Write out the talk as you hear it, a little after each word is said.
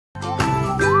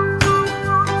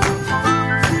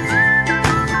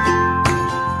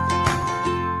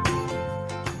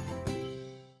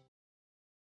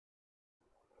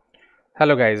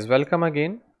Hello guys, welcome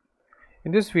again.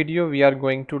 In this video we are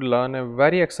going to learn a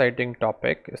very exciting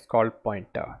topic. It's called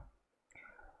pointer.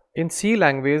 In C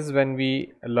language when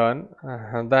we learn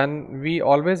then we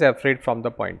always afraid from the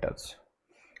pointers,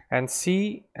 and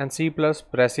C and C+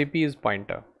 recipe is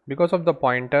pointer. Because of the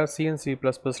pointer, C and C++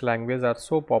 language are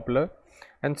so popular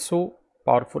and so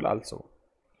powerful also.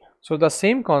 So the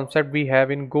same concept we have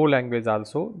in Go language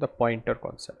also, the pointer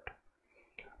concept.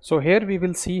 So here we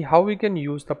will see how we can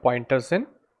use the pointers in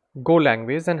Go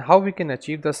language and how we can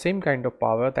achieve the same kind of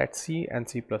power that C and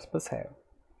C++ have.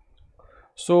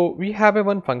 So we have a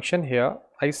one function here.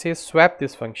 I say swap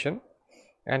this function,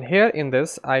 and here in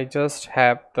this I just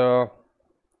have the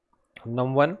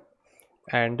num1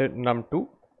 and num2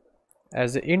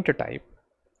 as an int type,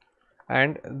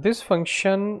 and this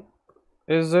function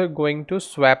is going to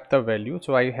swap the value.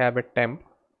 So I have a temp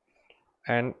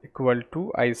and equal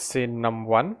to, I say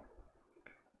num1,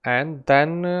 and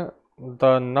then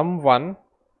the num1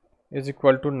 is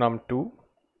equal to num2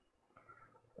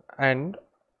 and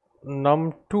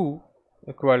num2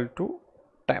 equal to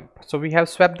temp. So we have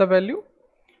swapped the value.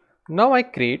 Now I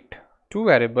create two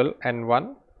variable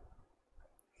n1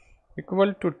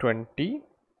 equal to 20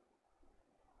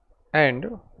 and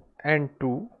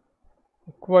n2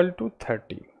 equal to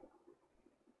 30.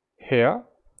 Here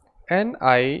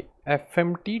ni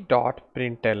fmt dot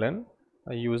println,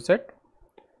 I use it,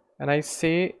 and I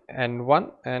say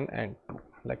n1 and n2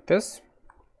 like this,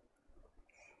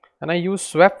 and I use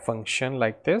swap function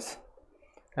like this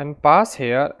and pass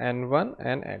here n1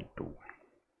 and n2.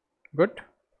 Good.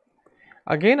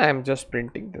 Again I am just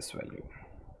printing this value.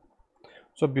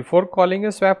 So before calling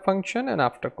a swap function and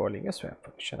after calling a swap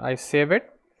function, I save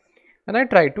it and I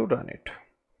try to run it,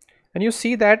 and you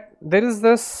see that there is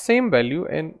the same value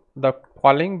in the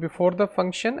calling before the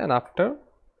function and after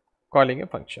calling a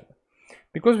function,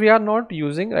 because we are not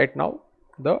using right now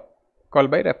the call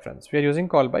by reference, we are using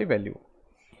call by value.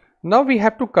 Now we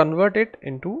have to convert it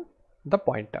into the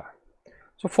pointer.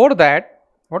 So for that,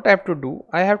 what I have to do,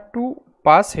 I have to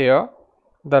pass here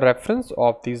the reference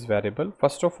of these variable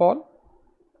first of all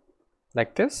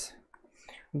like this.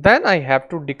 Then I have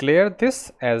to declare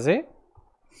this as a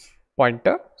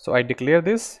pointer. So I declare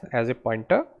this as a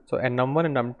pointer. So num1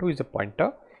 and num2 is a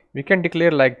pointer. We can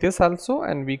declare like this also,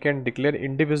 and we can declare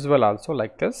individual also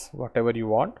like this, whatever you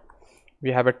want.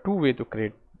 We have a two way to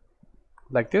create,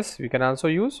 like this we can also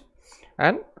use,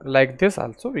 and like this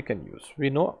also we can use. We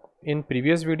know in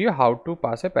previous video how to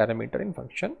pass a parameter in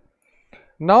function.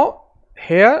 Now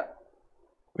here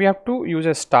we have to use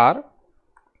a star.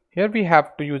 Here we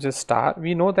have to use a star.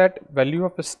 We know that value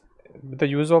of the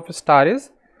use of a star is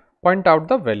point out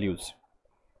the values.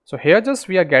 So here just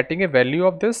we are getting a value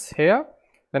of this here,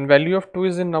 then value of 2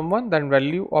 is in num1, then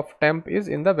value of temp is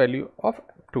in the value of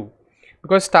 2,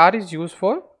 because star is used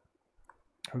for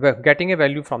getting a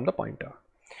value from the pointer.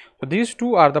 So these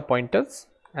two are the pointers,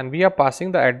 and we are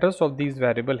passing the address of these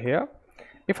variable here.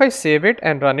 If I save it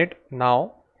and run it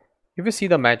now, if you see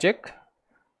the magic,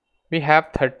 we have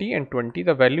 30 and 20,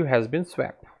 the value has been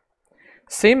swapped.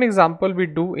 Same example we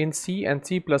do in C and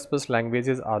C++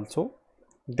 languages also.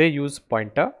 They use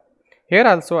pointer. Here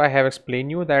also I have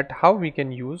explained you that how we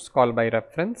can use call by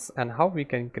reference and how we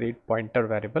can create pointer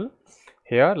variable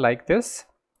here like this,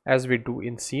 as we do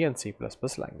in C and C++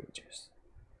 languages.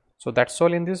 So that's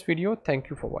all in this video. Thank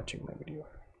you for watching my video.